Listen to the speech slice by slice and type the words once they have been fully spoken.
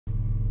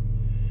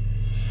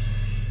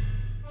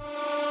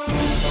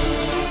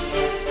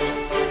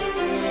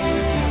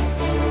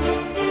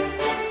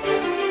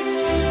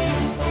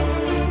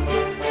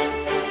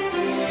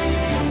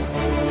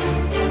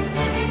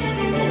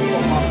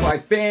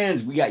fight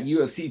fans, we got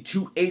UFC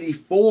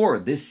 284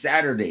 this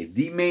Saturday.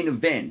 The main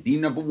event, the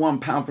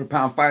 #1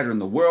 pound-for-pound fighter in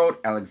the world,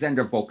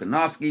 Alexander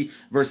Volkanovski,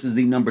 versus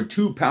the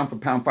 #2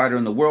 pound-for-pound fighter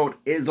in the world,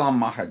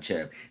 Islam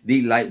Makhachev,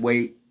 the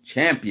lightweight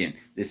champion.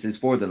 This is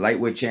for the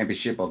lightweight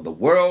championship of the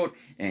world.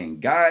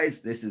 And guys,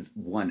 this is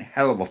one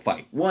hell of a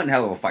fight. One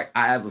hell of a fight.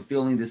 I have a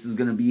feeling this is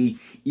going to be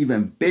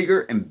even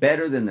bigger and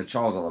better than the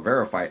Charles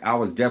Oliveira fight. I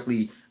was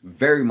definitely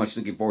very much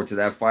looking forward to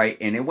that fight.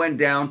 And it went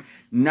down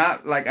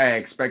not like I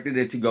expected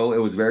it to go.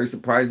 It was very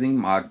surprising.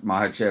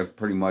 Makhachev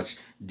pretty much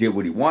did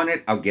what he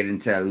wanted. I'll get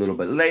into that a little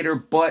bit later.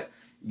 But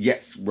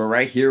yes, we're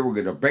right here. We're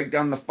going to break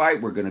down the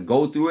fight. We're going to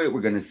go through it.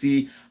 We're going to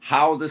see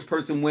how this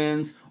person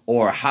wins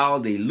or how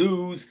they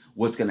lose,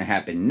 what's going to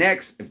happen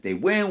next if they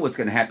win, what's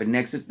going to happen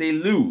next if they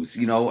lose.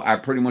 You know, I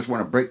pretty much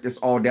want to break this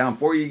all down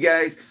for you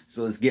guys,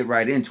 so let's get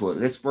right into it.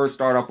 Let's first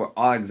start off with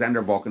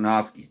Alexander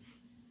Volkanovski.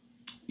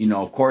 You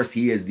know, of course,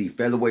 he is the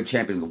featherweight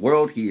champion of the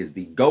world. He is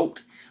the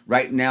GOAT.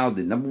 Right now,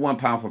 the #1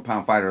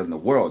 pound-for-pound fighter in the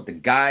world. The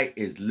guy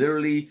is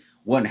literally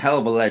one hell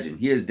of a legend.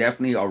 He is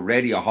definitely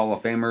already a Hall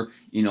of Famer.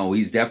 You know,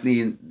 he's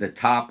definitely in the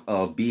top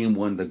of being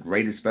one of the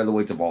greatest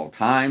featherweights of all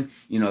time.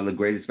 You know, the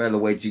greatest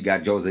featherweights, you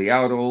got Jose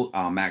Aldo,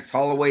 Max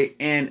Holloway,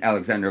 and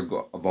Alexander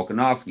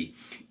Volkanovski,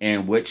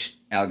 and which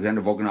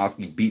Alexander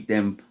Volkanovski beat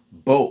them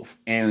both.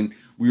 And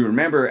we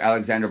remember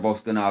Alexander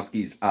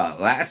Volkanovski's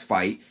last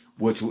fight,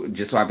 which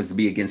just so happens to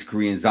be against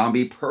Korean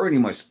Zombie, pretty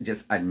much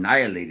just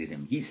annihilated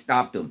him. He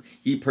stopped him.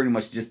 He pretty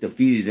much just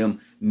defeated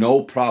him,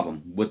 no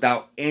problem,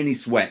 without any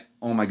sweat.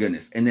 Oh my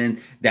goodness. And then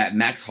that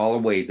Max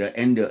Holloway, the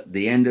end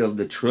of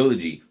the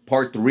trilogy,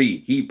 part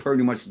 3, he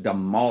pretty much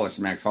demolished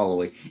Max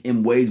Holloway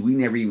in ways we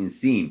never even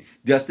seen.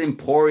 Dustin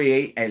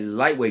Poirier at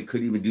lightweight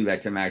couldn't even do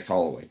that to Max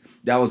Holloway.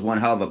 That was one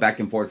hell of a back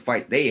and forth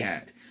fight they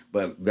had.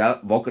 But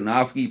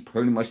Volkanovski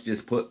pretty much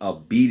just put a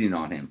beating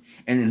on him.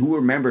 And then who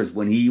remembers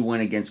when he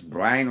went against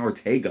Brian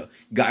Ortega,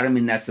 got him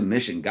in that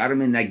submission, got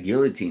him in that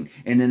guillotine,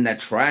 and then that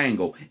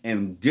triangle,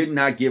 and did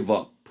not give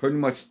up. Pretty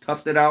much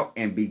toughed it out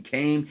and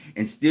became,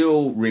 and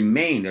still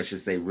remained, I should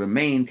say,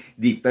 remained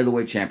the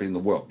featherweight champion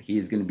of the world. He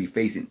is going to be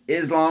facing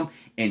Islam,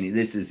 and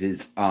this is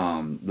his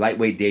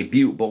lightweight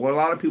debut. But what a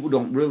lot of people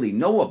don't really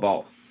know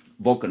about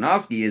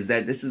Volkanovski is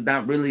that this is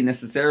not really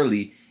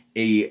necessarily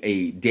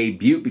a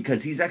debut,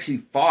 because he's actually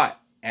fought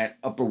at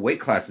upper weight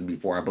classes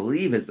before. I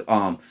believe his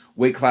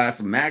weight class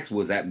max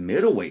was at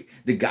middleweight.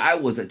 The guy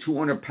was a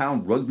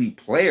 200-pound rugby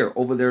player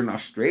over there in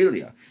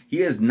Australia.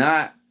 He is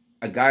not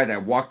a guy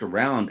that walked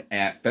around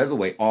at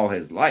featherweight all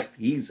his life.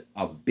 He's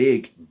a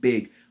big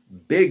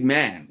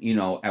man, you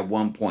know, at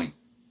one point,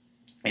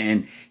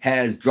 and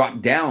has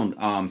dropped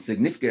down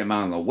significant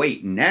amount of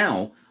weight.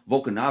 Now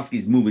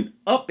Volkanovski's moving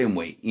up in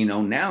weight. You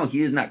know, now he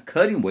is not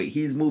cutting weight.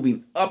 He's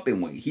moving up in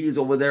weight. He is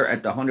over there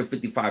at the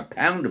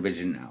 155-pound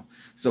division now.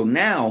 So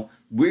now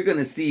we're going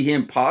to see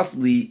him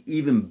possibly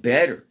even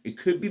better. It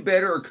could be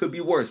better or it could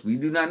be worse. We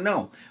do not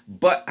know.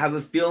 But I have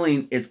a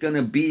feeling it's going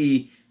to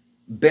be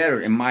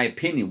better, in my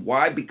opinion.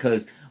 Why?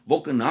 Because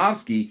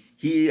Volkanovski,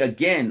 he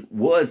again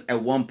was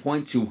at one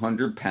point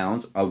 200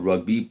 pounds a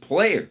rugby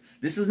player.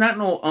 This is not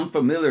no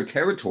unfamiliar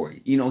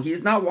territory. You know, he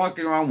is not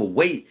walking around with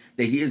weight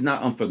that he is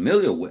not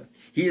unfamiliar with.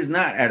 He is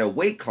not at a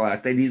weight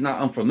class that he's not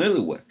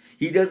unfamiliar with.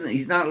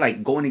 He's not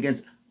like going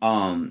against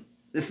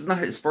this is not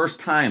his first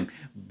time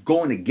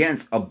going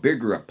against a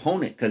bigger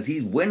opponent, because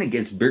he's went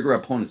against bigger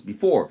opponents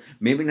before.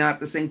 Maybe not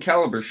the same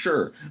caliber,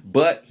 sure,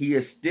 but he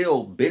has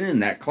still been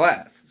in that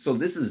class. So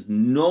this is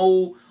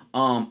no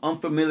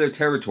unfamiliar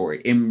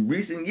territory. In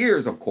recent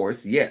years, of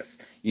course, yes,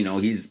 you know,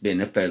 he's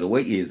been a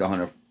featherweight. He is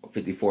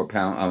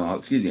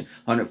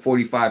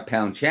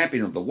 145-pound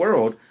champion of the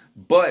world,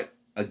 but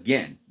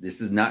again, this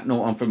is not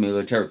no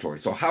unfamiliar territory.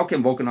 So how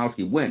can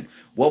Volkanovski win?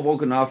 Well,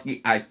 Volkanovski,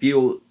 I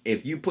feel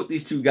if you put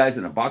these two guys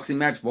in a boxing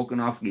match,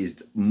 Volkanovski is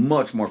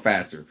much more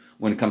faster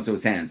when it comes to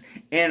his hands.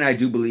 And I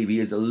do believe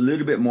he is a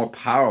little bit more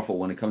powerful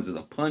when it comes to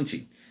the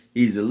punching.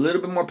 He's a little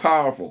bit more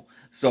powerful.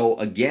 So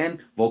again,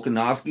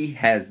 Volkanovski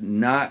has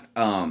not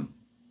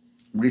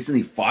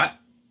recently fought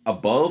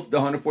above the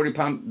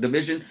 140-pound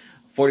division,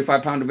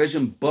 45-pound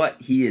division, but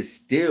he is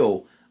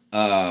still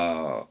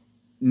no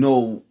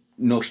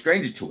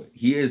stranger to it.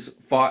 He has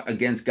fought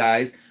against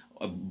guys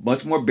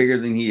much more bigger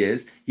than he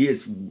is. He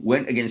has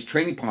went against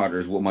training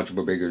partners with much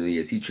more bigger than he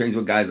is. He trains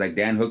with guys like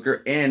Dan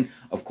Hooker and,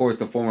 of course,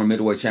 the former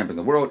middleweight champion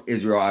of the world,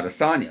 Israel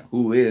Adesanya,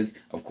 who is,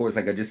 of course,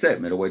 like I just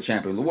said, middleweight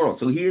champion of the world.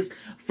 So he is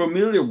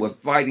familiar with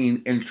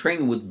fighting and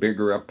training with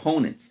bigger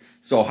opponents.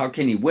 So how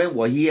can he win?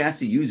 Well, he has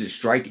to use his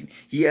striking.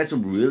 He has to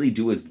really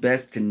do his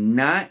best to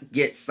not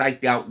get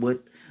psyched out with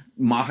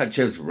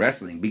Makhachev's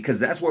wrestling, because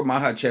that's where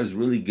Makhachev's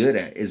really good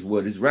at, is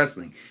what is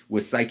wrestling,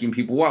 with psyching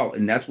people out.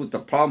 And that's what the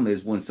problem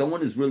is. When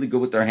someone is really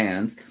good with their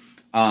hands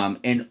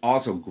and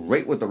also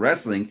great with the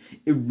wrestling,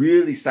 it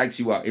really psychs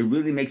you out. It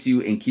really makes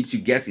you and keeps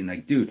you guessing,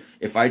 like, dude,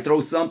 if I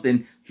throw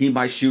something, he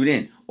might shoot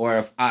in,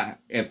 or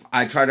if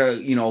I try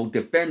to, you know,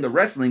 defend the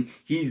wrestling,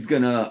 he's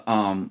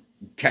gonna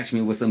catch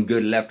me with some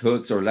good left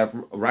hooks or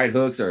right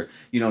hooks, or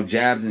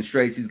jabs and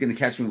straights. He's going to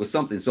catch me with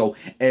something. So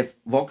if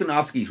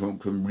Volkanovski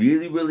can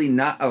really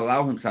not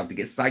allow himself to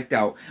get psyched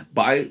out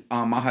by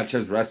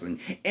Makhachev's wrestling,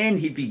 and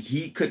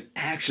he could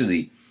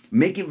actually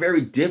make it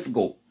very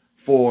difficult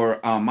for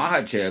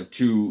Makhachev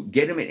to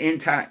get him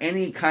into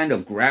any kind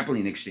of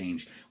grappling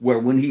exchange, where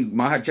when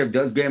Makhachev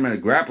does get him in a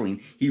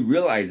grappling, he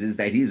realizes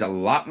that he's a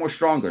lot more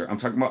stronger. I'm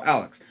talking about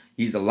Alex.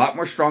 He's a lot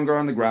more stronger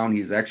on the ground.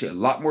 He's actually a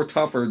lot more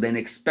tougher than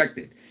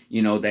expected.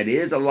 That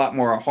is a lot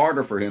more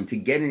harder for him to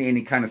get in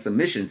any kind of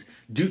submissions,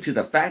 due to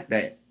the fact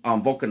that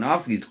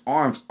Volkanovski's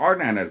arms are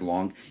not as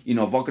long.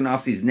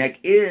 Volkanovski's neck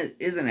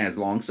isn't as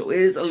long. So it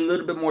is a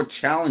little bit more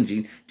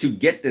challenging to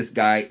get this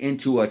guy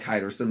into a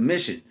tighter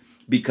submission,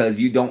 because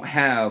you don't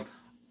have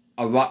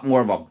a lot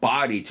more of a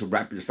body to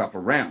wrap yourself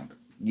around.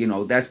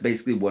 That's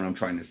basically what I'm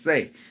trying to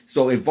say.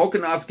 So if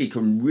Volkanovski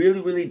can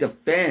really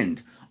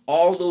defend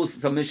all those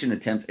submission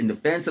attempts and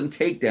defend some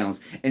takedowns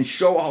and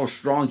show how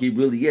strong he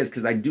really is,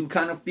 because I do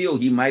kind of feel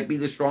he might be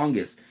the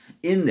strongest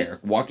in there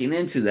walking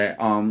into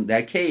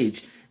that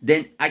cage,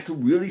 then I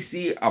could really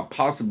see a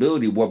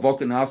possibility where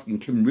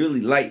Volkanovski can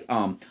really light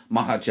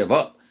Makhachev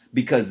up.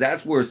 Because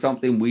that's where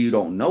something we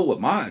don't know with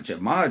Makhachev.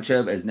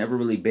 Makhachev has never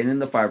really been in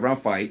the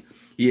 5-round fight.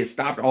 He has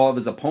stopped all of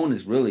his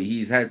opponents, really.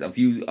 He's had a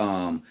few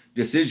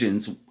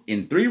decisions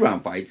in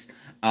 3-round fights.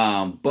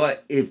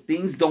 But if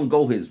things don't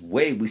go his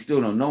way, we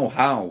still don't know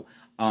how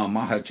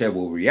Makhachev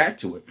will react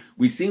to it.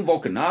 We've seen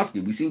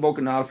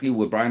Volkanovski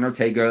with Brian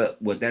Ortega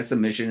with that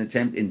submission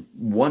attempt in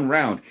 1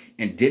 round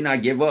and did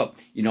not give up.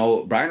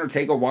 Brian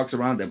Ortega walks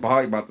around at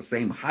probably about the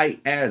same height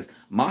as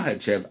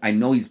Makhachev. I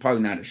know he's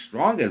probably not as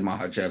strong as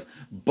Makhachev,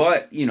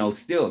 but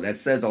still, that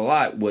says a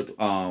lot with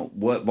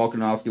what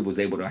Volkanovski was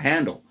able to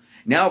handle.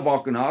 Now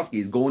Volkanovski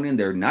is going in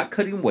there not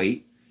cutting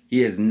weight.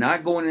 He is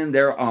not going in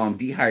there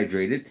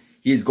dehydrated.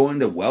 He is going in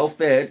there well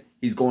fed.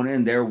 He's going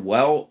in there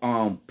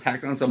well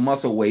packed on some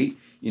muscle weight,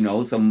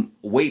 some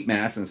weight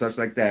mass and such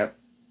like that.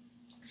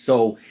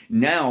 So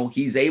now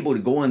he's able to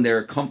go in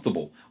there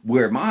comfortable.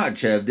 Where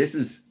Makhachev,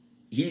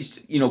 he's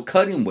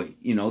cutting weight.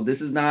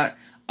 This is not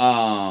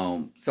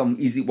some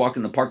easy walk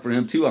in the park for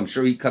him too. I'm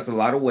sure he cuts a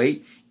lot of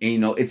weight,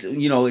 and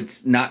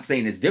it's not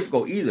saying it's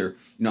difficult either.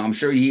 I'm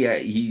sure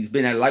he's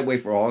been at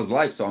lightweight for all his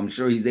life, so I'm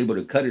sure he's able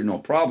to cut it no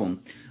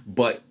problem.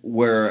 But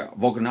where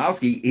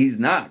Volkanovski, he's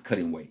not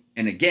cutting weight.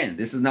 And again,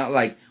 this is not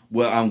like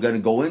what I'm going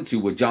to go into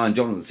with John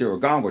Jones and Cyril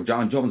Gane, where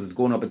John Jones is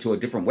going up into a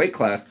different weight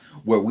class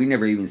where we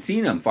never even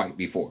seen him fight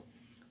before.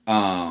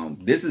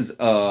 This is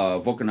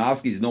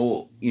Volkanovski's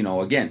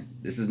again,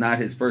 this is not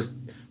his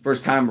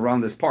first time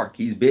around this park.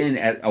 He's been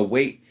at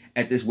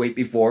this weight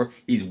before.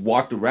 He's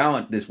walked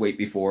around at this weight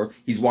before.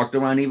 He's walked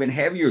around even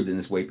heavier than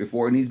this weight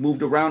before, and he's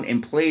moved around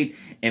and played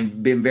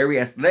and been very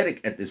athletic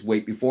at this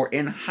weight before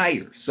and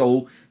higher.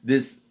 So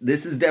this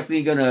is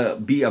definitely gonna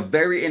be a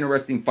very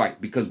interesting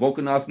fight, because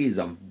Volkanovski is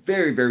a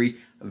very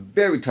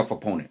tough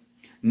opponent.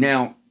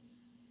 Now,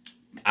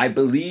 I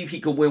believe he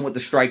could win with the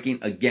striking.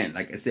 Again,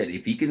 like I said,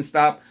 if he can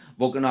stop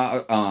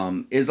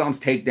Islam's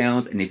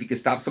takedowns, and if he could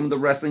stop some of the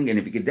wrestling, and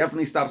if he could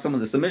definitely stop some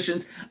of the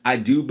submissions, I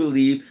do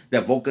believe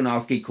that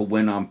Volkanovski could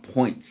win on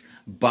points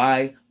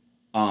by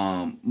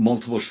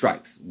multiple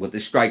strikes with the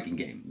striking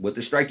game. With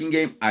the striking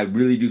game, I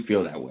really do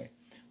feel that way.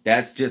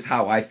 That's just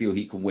how I feel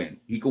he can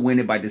win. He can win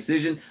it by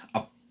decision,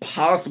 a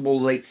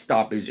possible late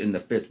stoppage in the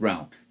 5th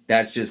round.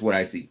 That's just what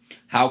I see.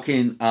 How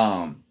can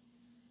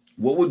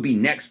what would be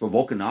next for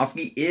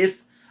Volkanovski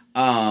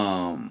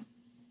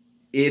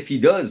if he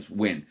does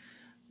win?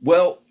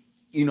 Well,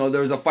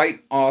 there's a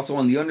fight also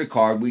on the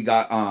undercard. We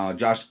got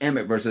Josh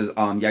Emmett versus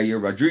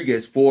Yair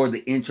Rodriguez for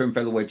the interim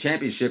featherweight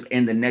championship,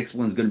 and the next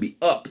one's going to be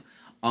up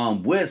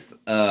with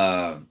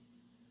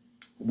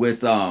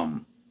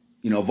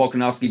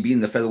Volkanovski being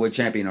the featherweight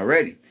champion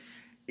already.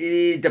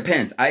 It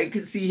depends. I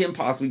could see him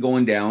possibly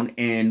going down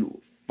and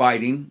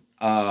fighting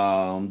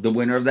the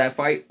winner of that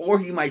fight, or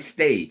he might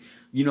stay.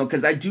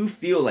 Because I do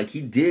feel like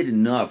he did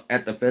enough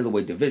at the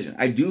featherweight division.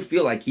 I do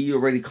feel like he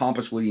already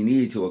accomplished what he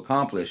needed to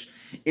accomplish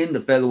in the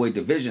featherweight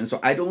division. So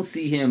I don't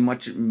see him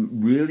much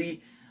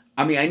really.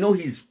 I mean, I know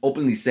he's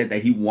openly said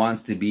that he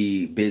wants to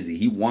be busy.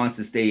 He wants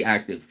to stay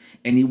active.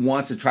 And he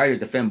wants to try to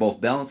defend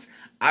both belts.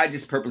 I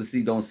just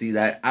purposely don't see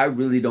that. I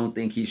really don't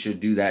think he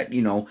should do that.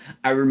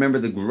 I remember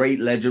the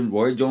great legend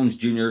Roy Jones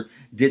Jr.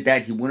 did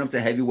that. He went up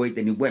to heavyweight,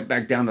 then he went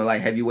back down to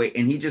light heavyweight,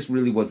 and he just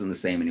really wasn't the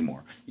same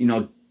anymore.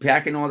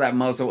 Packing all that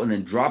muscle and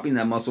then dropping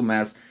that muscle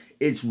mass,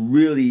 it's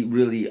really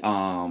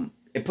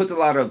it puts a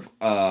lot of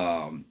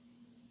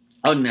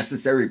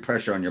unnecessary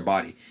pressure on your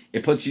body.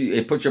 It puts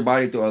your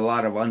body through a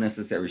lot of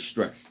unnecessary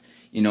stress.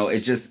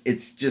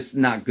 It's just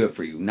not good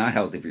for you, not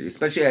healthy for you,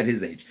 especially at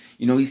his age.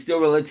 He's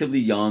still relatively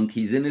young.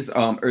 He's in his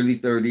early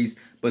 30s,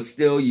 but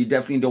still, you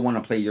definitely don't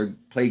want to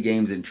play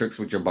games and tricks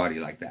with your body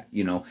like that.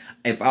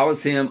 If I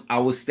was him, I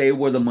would stay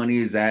where the money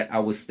is at. I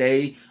would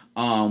stay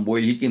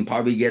where he can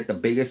probably get the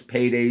biggest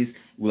paydays,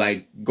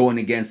 like going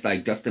against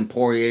like Dustin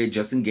Poirier,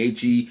 Justin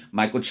Gaethje,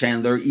 Michael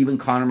Chandler, even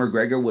Conor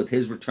McGregor with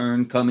his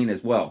return coming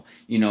as well.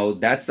 You know,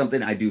 that's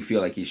something I do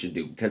feel like he should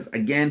do, because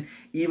again,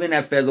 even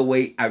at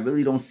featherweight, I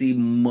really don't see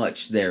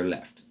much there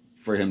left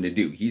for him to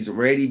do. He's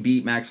already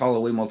beat Max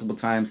Holloway multiple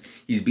times.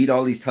 He's beat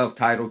all these tough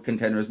title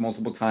contenders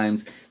multiple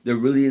times. There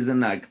really isn't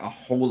like a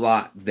whole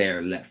lot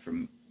there left for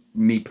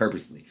me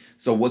purposely.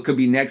 So what could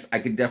be next? I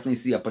could definitely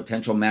see a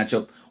potential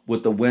matchup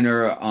with the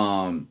winner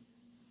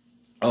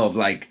of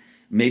like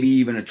maybe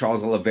even a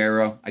Charles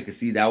Oliveira. I could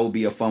see that would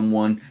be a fun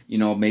one. You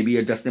know, maybe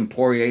a Dustin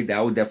Poirier.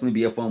 That would definitely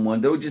be a fun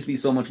one. There would just be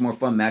so much more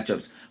fun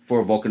matchups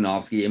for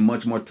Volkanovski and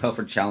much more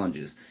tougher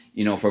challenges,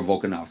 you know, for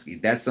Volkanovski.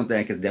 That's something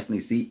I could definitely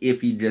see if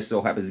he just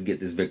so happens to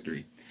get this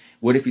victory.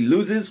 What if he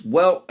loses?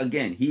 Well,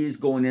 again, he is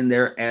going in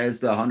there as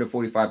the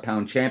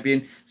 145-pound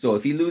champion. So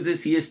if he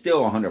loses, he is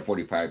still a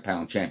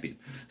 145-pound champion.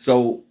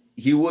 So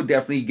he will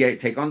definitely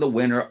take on the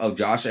winner of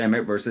Josh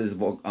Emmett versus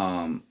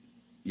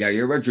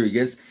Yair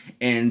Rodriguez,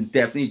 and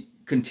definitely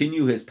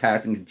continue his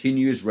path and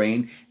continue his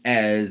reign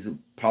as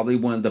probably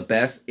one of the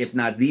best, if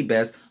not the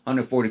best,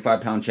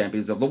 145-pound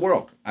champions of the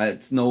world.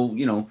 It's no,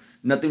 you know,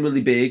 nothing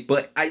really big,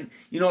 but a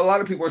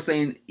lot of people are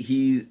saying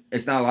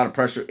it's not a lot of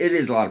pressure. It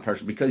is a lot of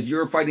pressure because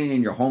you're fighting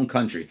in your home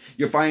country.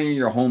 You're fighting in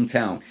your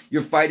hometown.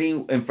 You're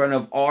fighting in front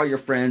of all your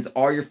friends,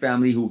 all your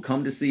family who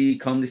come to see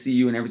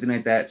you and everything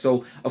like that.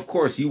 So, of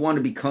course, you want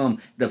to become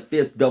the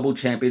 5th double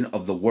champion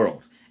of the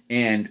world.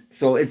 And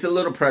so it's a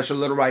little pressure, a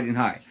little riding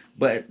high,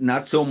 but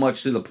not so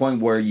much to the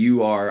point where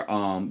you are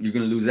you're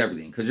going to lose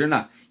everything, because you're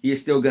not. He is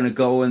still going to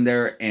go in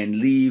there and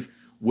leave,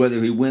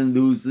 whether he wins,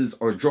 loses,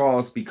 or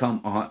draws,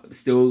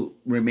 still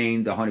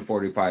remain the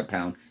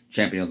 145-pound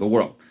champion of the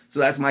world.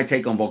 So that's my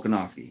take on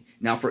Volkanovski.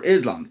 Now for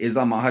Islam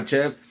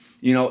Makhachev,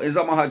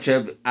 Islam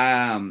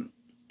Makhachev,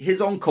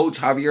 his own coach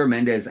Javier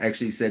Mendez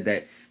actually said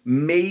that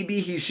maybe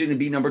he shouldn't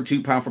be number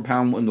 2 pound for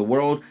pound in the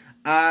world.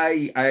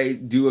 I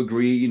do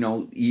agree.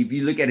 If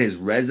you look at his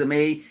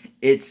resume,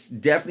 it's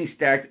definitely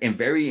stacked and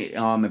very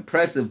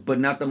impressive, but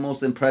not the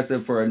most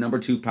impressive for a number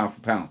 2 pound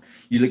for pound.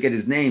 You look at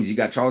his names. You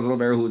got Charles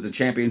Oliveira, who was a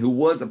champion, who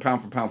was a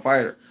pound for pound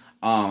fighter.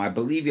 I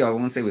believe I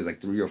want to say it was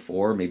like 3 or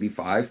 4, maybe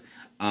 5.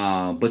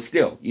 But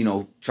still,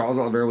 Charles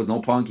Oliveira was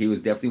no punk. He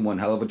was definitely one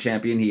hell of a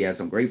champion. He had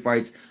some great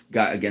fights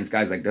against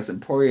guys like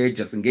Dustin Poirier,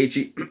 Justin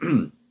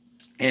Gaethje,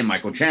 and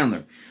Michael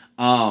Chandler.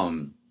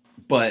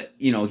 But,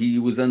 he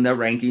was in the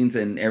rankings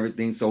and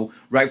everything, so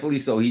rightfully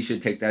so, he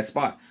should take that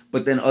spot.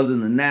 But then other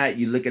than that,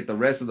 you look at the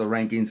rest of the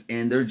rankings,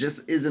 and there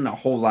just isn't a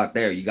whole lot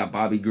there. You got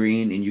Bobby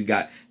Green, and you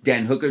got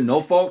Dan Hooker. No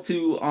fault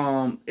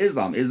to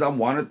Islam. Islam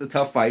wanted the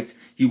tough fights.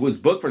 He was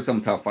booked for some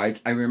tough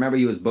fights. I remember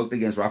he was booked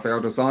against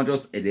Rafael dos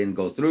Anjos. It didn't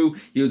go through.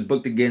 He was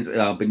booked against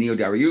Benio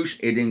Dariush.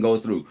 It didn't go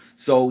through.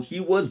 So he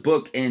was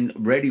booked and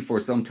ready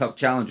for some tough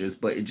challenges,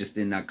 but it just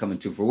did not come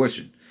into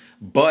fruition.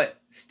 But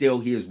still,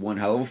 he is one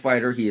hell of a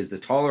fighter. He is the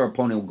taller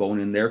opponent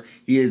going in there.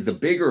 He is the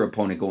bigger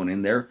opponent going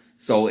in there.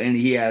 So, and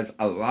he has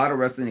a lot of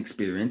wrestling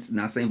experience.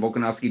 Not saying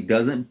Volkanovski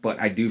doesn't, but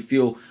I do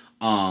feel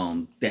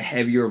the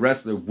heavier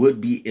wrestler would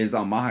be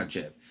Islam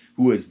Makhachev,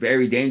 who is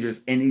very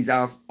dangerous. And he's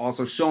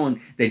also shown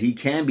that he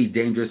can be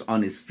dangerous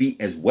on his feet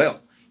as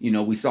well.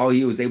 We saw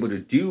he was able to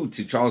do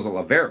to Charles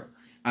Oliveira.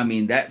 I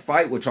mean, that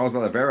fight with Charles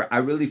Oliveira, I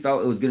really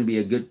felt it was going to be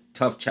a good,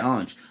 tough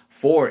challenge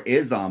for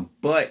Islam,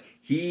 but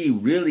he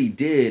really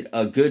did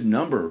a good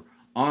number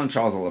on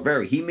Charles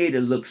Oliveira. He made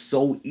it look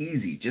so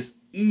easy, just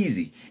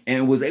easy,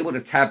 and was able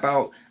to tap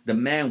out the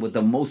man with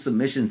the most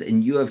submissions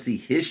in UFC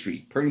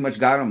history. Pretty much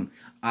got him.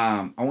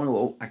 I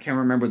can't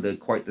remember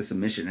quite the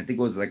submission. I think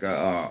it was like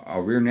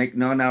a rear naked.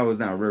 No, it was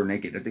not a rear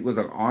naked. I think it was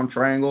an arm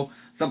triangle,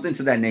 something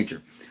to that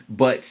nature.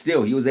 But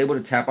still, he was able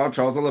to tap out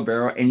Charles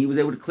Oliveira, and he was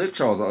able to clip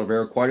Charles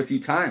Oliveira quite a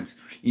few times.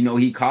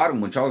 He caught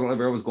him when Charles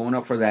Oliveira was going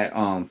up for that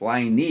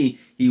flying knee.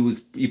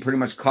 He pretty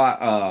much got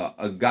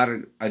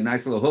a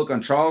nice little hook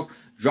on Charles,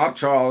 dropped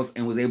Charles,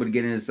 and was able to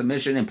get in a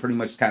submission and pretty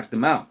much tapped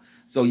him out.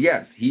 So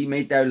yes, he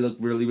made that look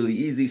really, really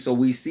easy. So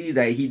we see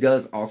that he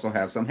does also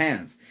have some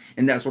hands.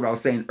 And that's what I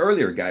was saying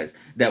earlier, guys,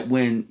 that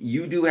when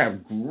you do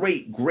have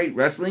great, great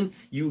wrestling,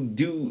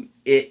 you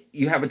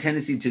have a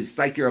tendency to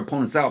psych your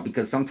opponents out,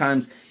 because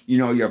sometimes,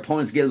 your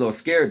opponents get a little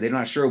scared. They're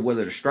not sure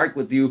whether to strike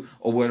with you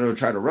or whether to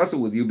try to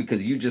wrestle with you,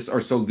 because you just are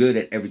so good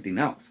at everything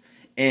else.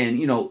 And,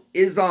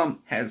 Islam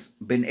has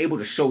been able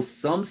to show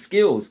some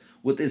skills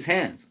with his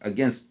hands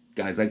against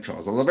guys like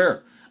Charles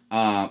Oliveira.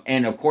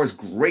 And of course,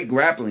 great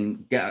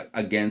grappling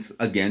against,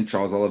 again,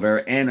 Charles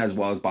Oliveira, and as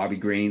well as Bobby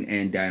Green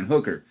and Dan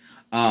Hooker.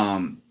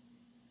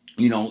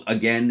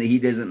 Again, he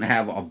doesn't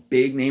have a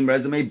big name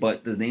resume,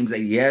 but the names that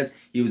he has,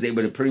 he was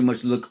able to pretty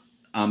much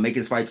make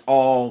his fights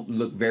all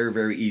look very,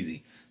 very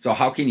easy. So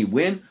how can he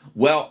win?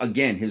 Well,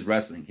 again, his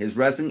wrestling,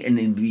 and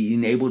then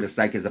being able to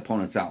psych his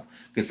opponents out.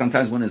 Because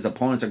sometimes when his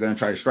opponents are going to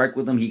try to strike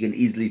with him, he can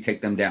easily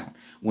take them down.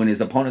 When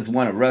his opponents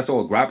want to wrestle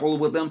or grapple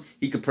with him,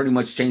 he could pretty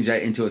much change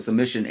that into a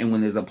submission. And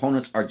when his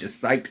opponents are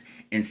just psyched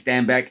and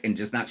stand back and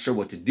just not sure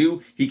what to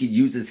do, he could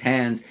use his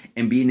hands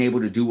and being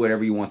able to do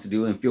whatever he wants to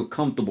do and feel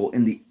comfortable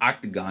in the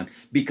octagon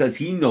because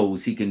he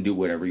knows he can do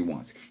whatever he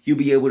wants. He'll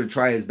be able to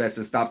try his best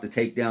to stop the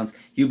takedowns.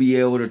 He'll be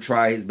able to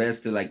try his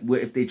best to, like,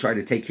 if they try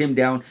to take him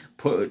down,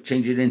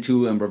 change it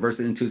into and reverse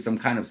it into some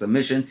kind of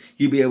submission.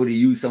 He'll be able to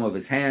use some of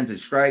his hands and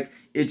strike.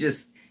 It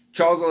just,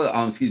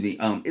 Islam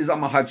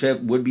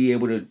Makhachev would be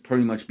able to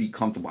pretty much be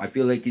comfortable. I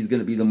feel like he's going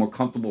to be the more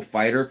comfortable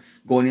fighter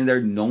going in there,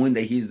 knowing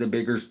that he's the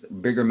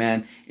bigger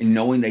man and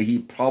knowing that he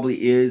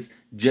probably is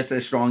just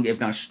as strong, if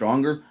not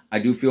stronger. I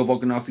do feel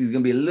Volkanovski is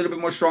going to be a little bit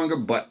more stronger,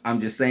 but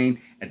I'm just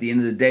saying at the end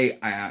of the day,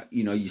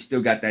 you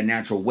still got that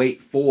natural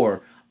weight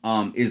for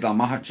Islam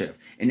Makhachev.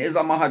 And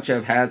Islam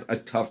Makhachev has a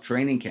tough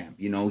training camp.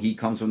 He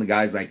comes from the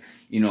guys like,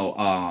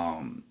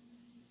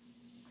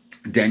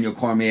 Daniel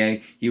Cormier.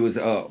 He was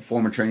a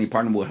former training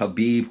partner with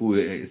Khabib, who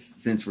is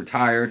since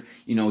retired.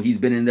 He's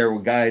been in there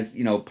with guys,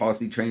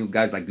 possibly training with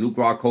guys like Luke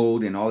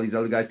Rockhold and all these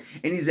other guys.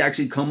 And he's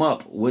actually come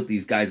up with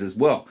these guys as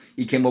well.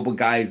 He came up with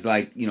guys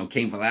like,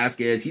 Cain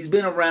Velasquez. He's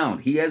been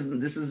around. He's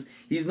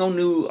no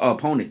new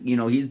opponent.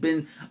 He's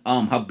been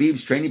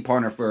Khabib's training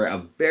partner for a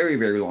very,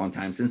 very long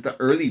time, since the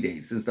early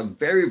days, since the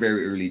very,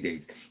 very early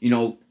days.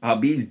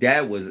 Khabib's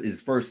dad was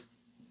his first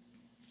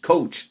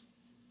coach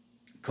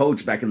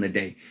back in the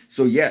day.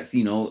 So yes,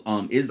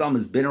 Islam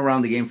has been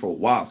around the game for a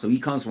while. So he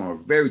comes from a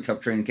very tough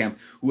training camp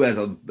who has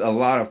a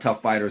lot of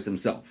tough fighters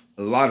himself.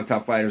 A lot of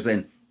tough fighters.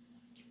 And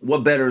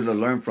what better to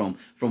learn from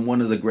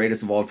one of the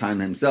greatest of all time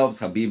himself,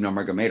 Khabib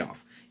Nurmagomedov.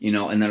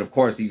 And then of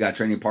course you got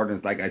training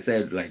partners, like I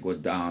said, like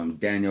with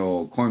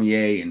Daniel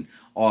Cormier and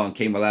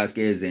Cain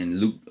Velasquez and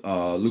Luke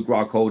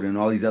Rockhold and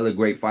all these other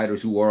great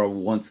fighters who were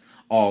once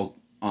all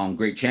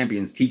great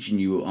champions, teaching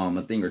you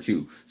a thing or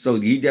two. So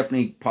he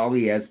definitely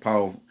probably has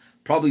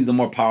probably the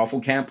more powerful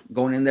camp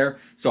going in there.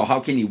 So how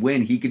can he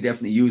win? He could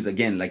definitely use,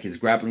 again, like his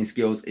grappling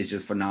skills is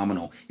just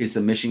phenomenal. His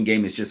submission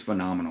game is just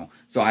phenomenal.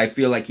 So I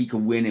feel like he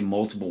could win in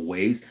multiple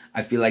ways.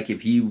 I feel like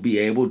if he would be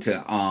able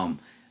to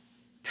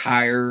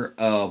tire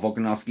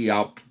Volkanovski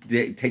out,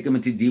 take him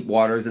into deep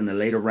waters in the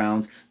later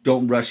rounds,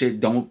 don't rush it,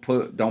 don't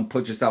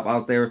put yourself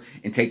out there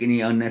and take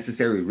any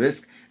unnecessary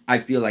risk, I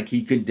feel like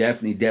he could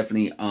definitely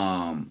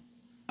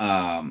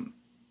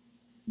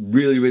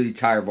really, really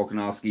tire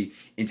Volkanovski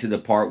into the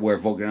part where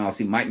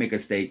Volkanovski might make a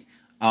mistake,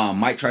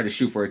 might try to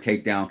shoot for a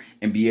takedown,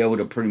 and be able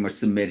to pretty much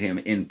submit him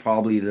in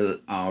probably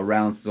the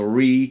round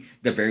 3,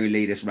 the very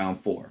latest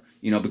round 4.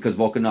 Because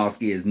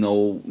Volkanovski is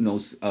no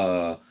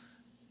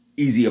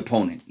easy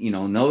opponent.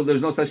 No,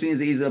 there's no such thing as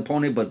an easy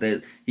opponent, but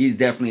he's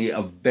definitely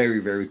a very,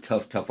 very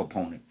tough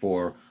opponent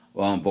for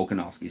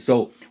Volkanovski.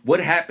 So what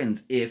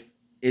happens if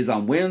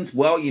Islam wins?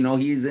 Well,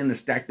 he's in the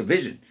stacked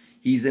division.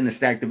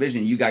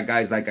 You got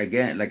guys like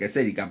I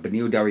said, you got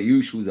Beneil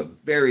Dariush, who's a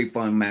very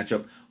fun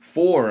matchup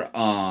for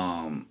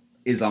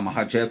Islam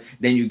Makhachev.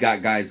 Then you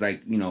got guys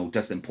like,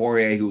 Dustin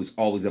Poirier, who's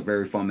always a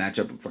very fun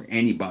matchup for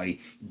anybody.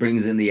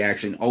 Brings in the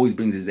action, always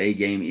brings his A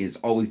game, is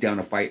always down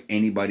to fight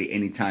anybody,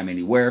 anytime,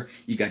 anywhere.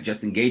 You got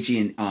Justin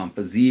Gaethje and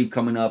Fiziev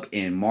coming up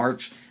in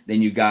March.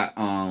 Then you got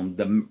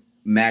the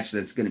match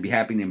that's going to be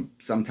happening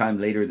sometime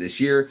later this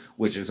year,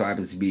 which just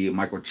happens to be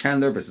Michael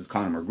Chandler versus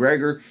Conor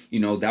McGregor.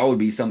 That would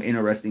be some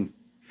interesting,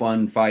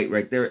 fun fight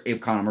right there if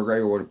Conor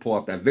McGregor were to pull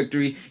off that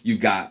victory. You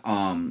got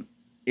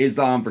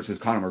Islam versus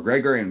Conor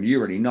McGregor, and you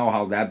already know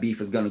how that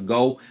beef is going to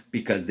go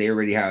because they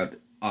already had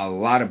a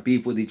lot of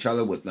beef with each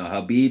other with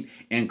Khabib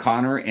and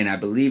Conor, and I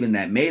believe in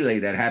that melee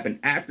that happened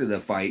after the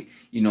fight,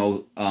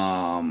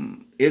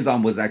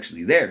 Islam was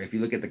actually there. If you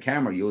look at the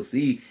camera, you'll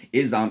see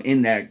Islam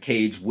in that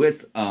cage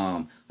with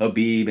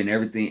Khabib and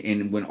everything,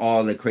 and when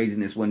all the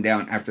craziness went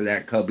down after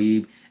that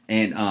Khabib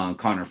and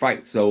Conor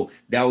fight. So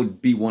that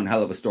would be one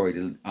hell of a story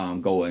to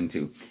go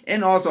into.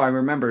 And also I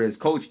remember his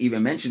coach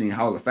even mentioning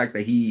how the fact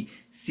that he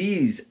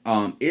sees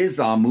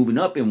Islam moving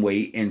up in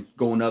weight and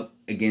going up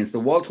against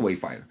the welterweight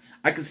fighter.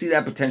 I could see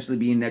that potentially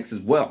being next as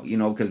well,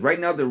 because right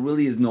now there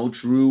really is no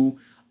true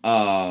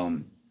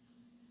 #1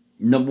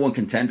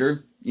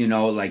 contender.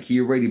 Like he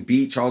already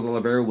beat Charles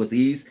Oliveira with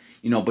ease.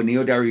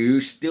 Beneil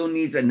Dariush still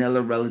needs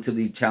another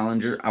relatively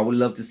challenger. I would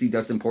love to see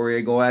Dustin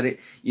Poirier go at it.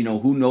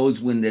 Who knows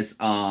when this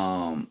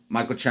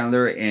Michael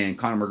Chandler and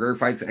Conor McGregor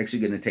fight is actually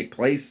going to take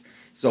place.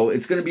 So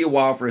it's going to be a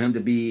while for him to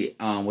be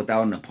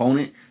without an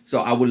opponent. So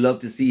I would love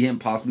to see him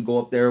possibly go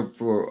up there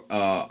for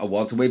a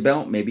welterweight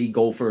belt. Maybe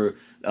go for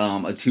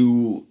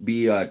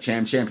be a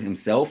champ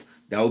himself.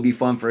 That would be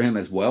fun for him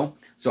as well.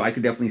 So I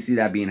could definitely see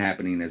that being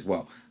happening as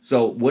well.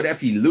 So what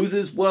if he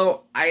loses?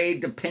 Well,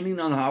 depending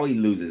on how he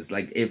loses.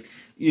 Like if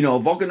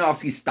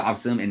Volkanovski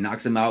stops him and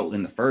knocks him out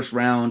in the first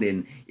round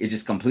and it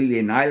just completely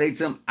annihilates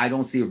him, I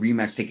don't see a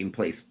rematch taking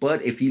place.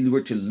 But if he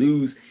were to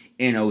lose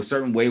in a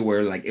certain way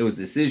where like it was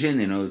a decision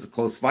and it was a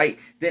close fight,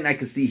 then I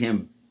could see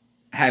him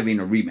having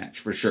a rematch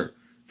for sure.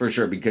 for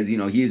sure, because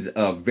he's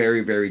a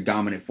very, very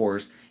dominant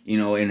force.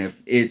 And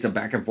if it's a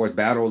back and forth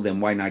battle, then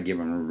why not give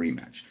him a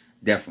rematch?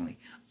 Definitely.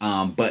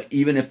 But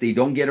even if they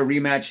don't get a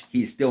rematch,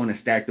 he's still in a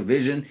stacked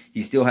division.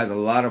 He still has a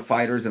lot of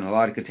fighters and a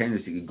lot of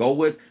contenders he could go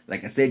with.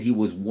 Like I said, he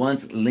was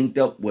once linked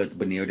up with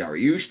Beneil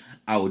Dariush.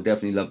 I would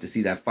definitely love to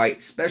see that fight,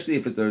 especially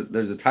if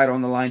there's a title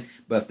on the line.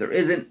 But if there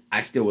isn't, I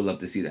still would love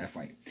to see that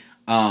fight.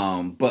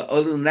 But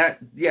other than that,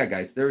 yeah,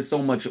 guys, there's so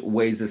much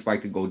ways this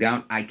fight could go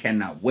down. I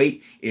cannot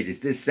wait. It is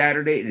this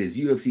Saturday. It is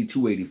UFC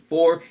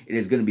 284. It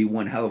is going to be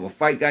one hell of a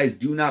fight, guys.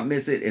 Do not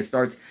miss it. It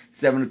starts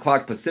 7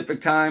 o'clock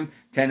Pacific time,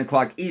 10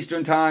 o'clock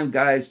Eastern time.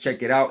 Guys,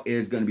 check it out. It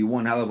is going to be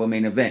one hell of a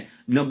main event.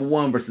 Number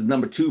 1 versus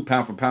number 2,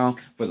 pound for pound,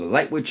 for the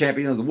lightweight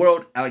champion of the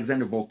world,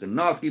 Alexander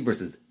Volkanovski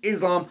versus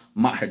Islam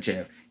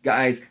Makhachev.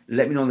 Guys,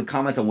 let me know in the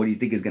comments on what do you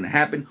think is going to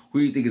happen, who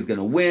do you think is going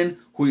to win,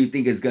 who do you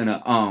think is going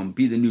to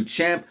be the new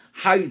champ,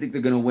 how you think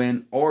they're going to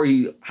win, or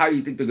how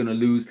you think they're going to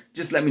lose.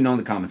 Just let me know in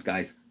the comments,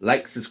 guys.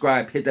 Like,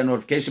 subscribe, hit that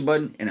notification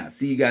button, and I'll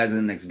see you guys in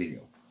the next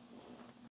video.